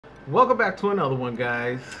Welcome back to another one,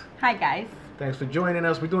 guys. Hi, guys. Thanks for joining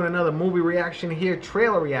us. We're doing another movie reaction here,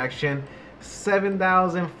 trailer reaction.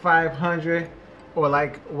 7,500, or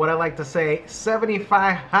like what I like to say,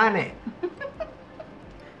 7,500.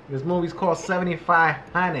 This movie's called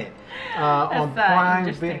 7,500. On Prime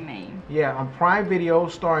interesting name. Yeah, on Prime Video,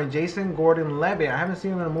 starring Jason Gordon-Levitt. I haven't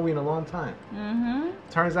seen him in a movie in a long time.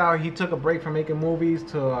 Turns out he took a break from making movies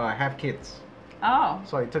to have kids. Oh.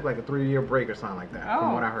 So he took like a 3-year break or something like that,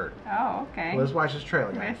 from what I heard. Oh, okay. Let's watch this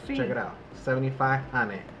trailer, guys. Check it out.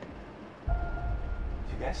 7,500. You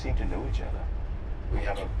guys seem to know each other. We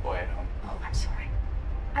have a boy at home. Oh, I'm sorry.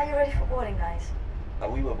 Are you ready for boarding, guys?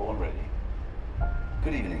 We were born ready.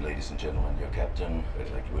 Good evening, ladies and gentlemen. Your captain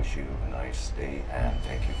would like to wish you a nice day and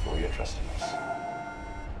thank you for your trust in us.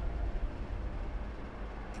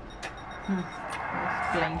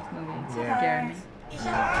 Planes movie. Yeah. Scared me.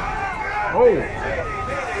 Oh!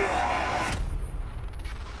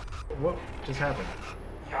 What just happened?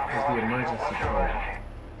 It's the emergency call.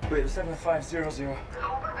 Wait, 7500.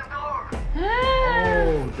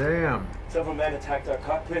 Oh, damn. Several men attacked our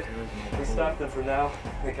cockpit. We stopped them for now.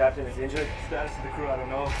 The captain is injured. Status of the crew, I don't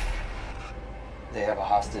know. They have a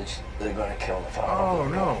hostage. They're gonna kill the Oh,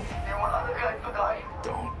 no.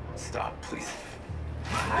 Don't stop, please.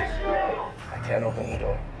 I can't open the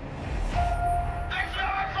door.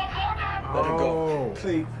 Let her go.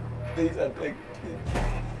 Please. Please, I beg.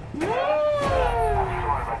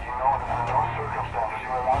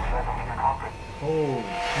 Oh,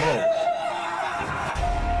 smokes.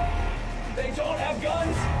 They don't have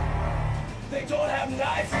guns. They don't have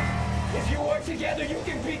knives. If you work together, you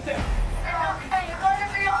can beat them. Okay, you're going to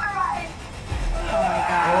be alright. Oh my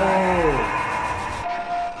god.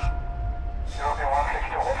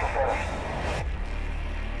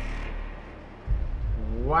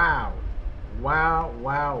 Oh. Wow. Wow,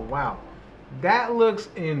 wow, wow. That looks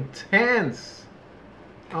intense.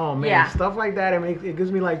 Oh man, Yeah. Stuff like that, it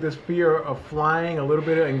gives me like this fear of flying, a little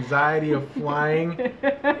bit of anxiety of flying,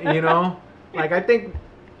 you know? Like, I think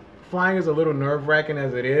flying is a little nerve-wracking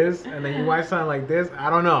as it is, and then you watch something like this,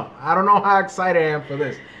 I don't know how excited I am for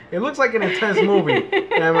this. It looks like an intense movie.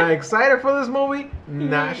 Am I excited for this movie?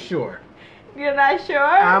 Not sure. You're not sure?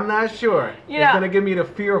 I'm not sure. You It's know, gonna give me the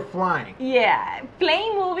fear of flying. Yeah,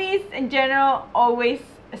 plane movies in general always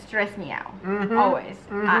stress me out. Always.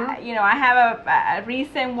 You know, I have a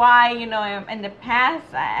reason why, you know, in the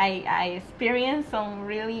past I experienced some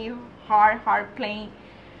really hard plane,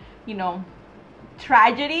 you know,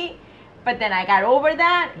 tragedy, but then I got over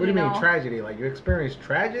that. What do you mean tragedy? Like you experienced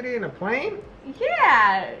tragedy in a plane?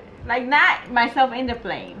 Yeah, like not myself in the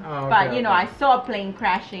plane, but you know, I saw a plane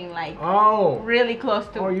crashing like really close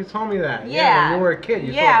to. Oh, you told me that. Yeah, when you were a kid,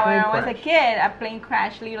 you saw a when plane I crash. was a kid, a plane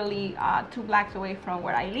crashed literally 2 blocks away from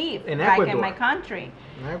where I live, in back Ecuador. in my country.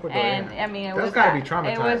 In Ecuador, And I mean, that's gotta be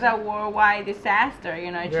traumatizing. It was a worldwide disaster.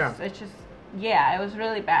 You know, it was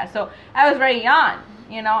really bad. So I was very young.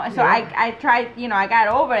 You know, and so I tried, you know, I got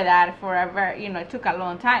over that for a very, you know, it took a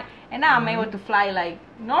long time. And now I'm able to fly like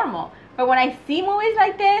normal. But when I see movies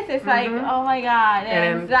like this, it's like, oh my God,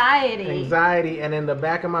 anxiety. Anxiety. And in the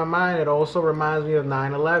back of my mind, it also reminds me of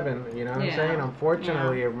 9/11. You know what I'm saying?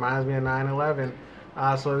 Unfortunately, it reminds me of 9/11.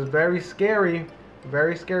 So it's very scary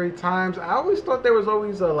times. I always thought there was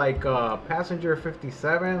always a passenger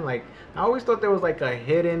 57. Like, I always thought there was like a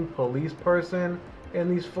hidden police person in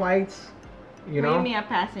these flights. You know? What do you mean a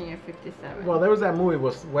passenger 57? Well, there was that movie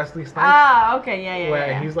with Wesley Snipes. Ah, okay, yeah.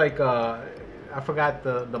 Where he's like I forgot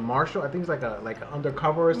the marshal. I think he's like an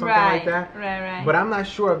undercover or something like that. Right. But I'm not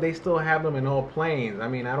sure if they still have them in all planes. I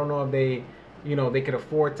mean, I don't know if they, you know, they could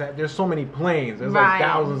afford to. There's so many planes. There's like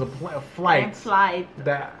thousands of flights.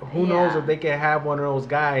 That who knows if they can have one of those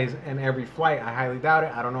guys in every flight. I highly doubt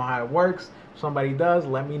it. I don't know how it works. If somebody does,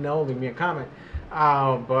 let me know. Leave me a comment.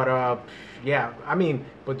 Yeah, I mean,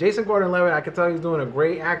 but Jason Gordon-Levitt, I can tell he's doing a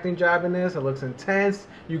great acting job in this. It looks intense.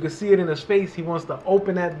 You can see it in his face. He wants to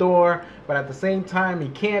open that door, but at the same time, he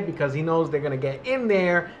can't because he knows they're going to get in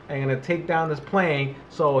there and going to take down this plane.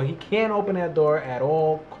 So he can't open that door at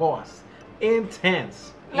all costs.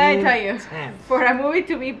 Intense. Let me tell you, for a movie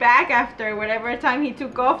to be back after whatever time he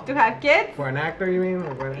took off to have kids. For an actor, you mean?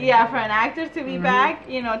 Yeah, for an actor to be back,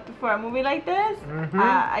 you know, for a movie like this,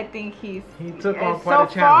 I think he took on quite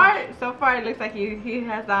a challenge. So far, it looks like he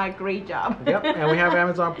has done a great job. Yep, and we have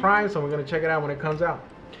Amazon Prime, so we're going to check it out when it comes out.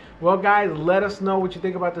 Well, guys, let us know what you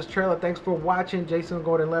think about this trailer. Thanks for watching. Jason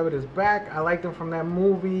Gordon-Levitt is back. I liked him from that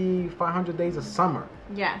movie, 500 Days of Summer.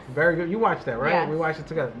 Yes. Very good. You watched that, right? Yes. We watched it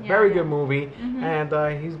together. Yeah, Very good movie. And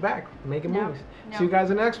he's back making movies. See you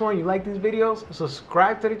guys in the next one. You like these videos?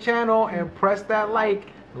 Subscribe to the channel and press that like.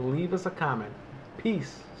 Leave us a comment.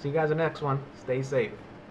 Peace. See you guys in the next one. Stay safe.